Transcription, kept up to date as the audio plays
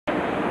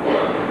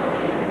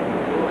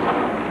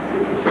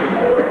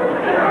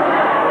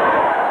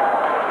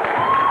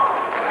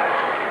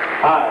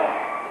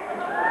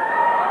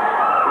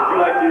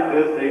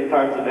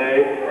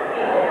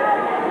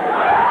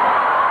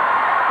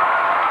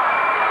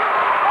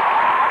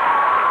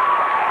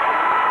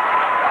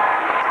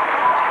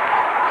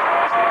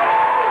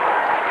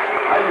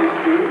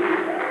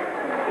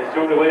It's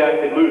the only way I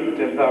can lose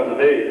the 10 pounds a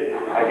day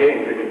I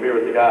gain drinking beer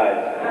with the guys.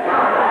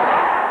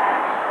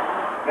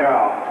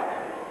 Now,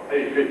 I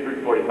use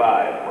Grapefruit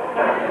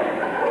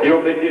 45. You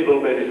don't think these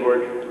little babies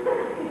work?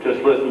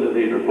 Just listen to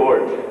these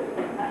reports.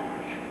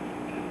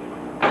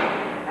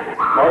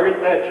 Margaret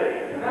Thatcher.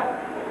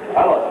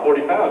 I lost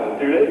 40 pounds in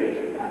 2 days.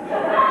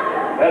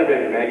 That a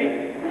baby,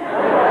 Maggie.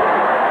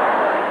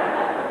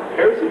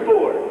 Harrison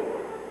Ford.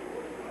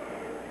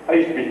 I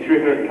used to be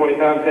 320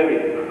 pounds heavy.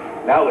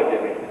 Now look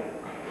at me.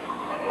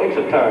 Takes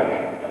some time.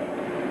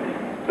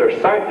 There are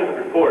scientific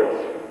reports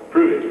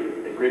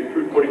proving that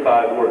Grapefruit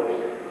 45 works.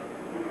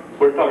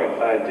 We're talking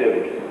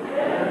scientific.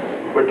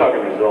 We're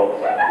talking results.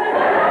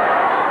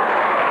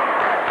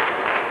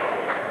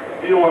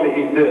 If you don't want to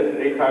eat this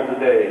 8 times a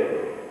day,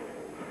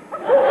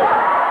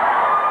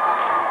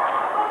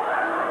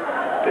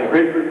 then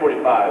Grapefruit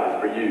 45 is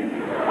for you.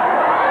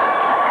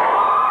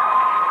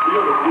 You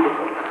look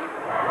beautiful.